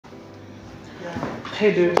Yeah.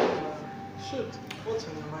 Hey dude, Shoot. What's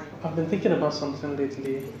on your mind? I've been thinking about something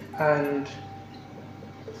lately and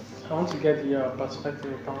I want to get your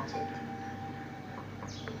perspective about it.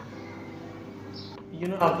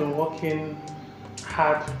 I've been working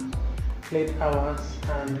hard, late hours,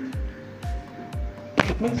 and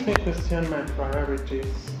it makes me question my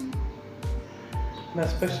priorities, and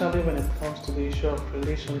especially when it comes to the issue of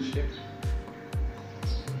relationship.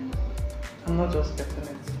 I'm not just getting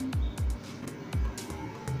it.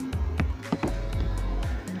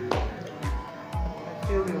 I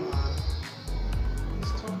feel you, man.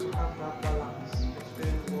 It's tough to have that balance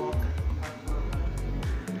between work and personal life.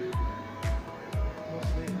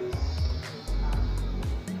 Mostly it's hard.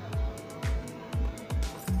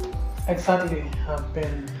 Exactly, I've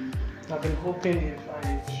been hoping if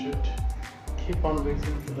I should keep on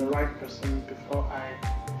waiting for the right person before I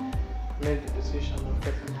make the decision of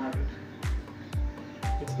getting married.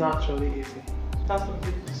 It's not actually easy. That's a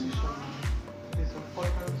big decision. It is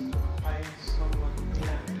important to find someone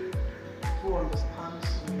who understands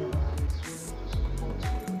you and is willing to support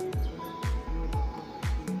you, is willing to build a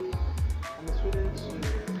good with you, and is willing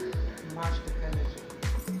to match the energy.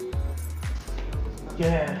 You understand?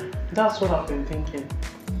 Yeah, that's what I've been thinking.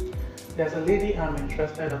 There's a lady I'm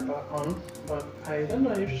interested on, but I don't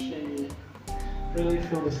know if she really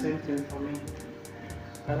feel the same thing for me.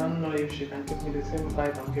 I don't know if she can give me the same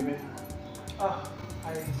vibe I'm giving her. Ah,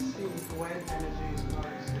 I see when energy is not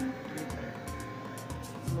reciprocated.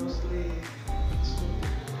 Mostly it's so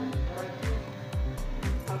difficult. But I think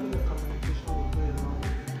having a communication will go a long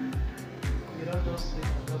way. You don't just say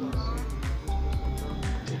because I'm seeing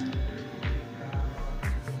this person don't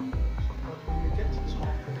but when you get to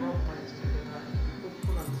talk, rub minds together,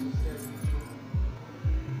 open and sincere with you,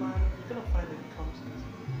 man, you're gonna find it comes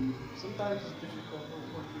easy. Sometimes it's difficult, but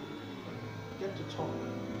when you get to talk,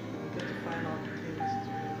 you get to find out things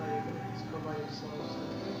together, you're gonna discover yourselves, and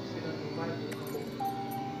you're going to see that the vibe will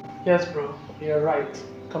come. Yes, bro, you're right.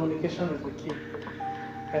 Communication is the key.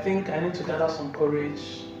 I think I need to gather some courage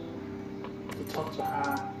to talk to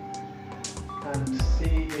her and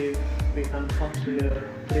see if we can come to a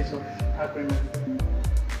place of agreement.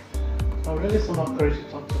 I really so much courage to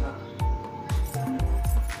talk to her.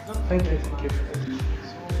 Don't Thank you, forget, thank man, you for this.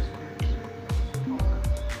 it's always good to talk.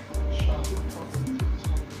 Sure, Keep talking, keep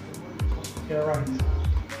talking. The more you talk, you're right.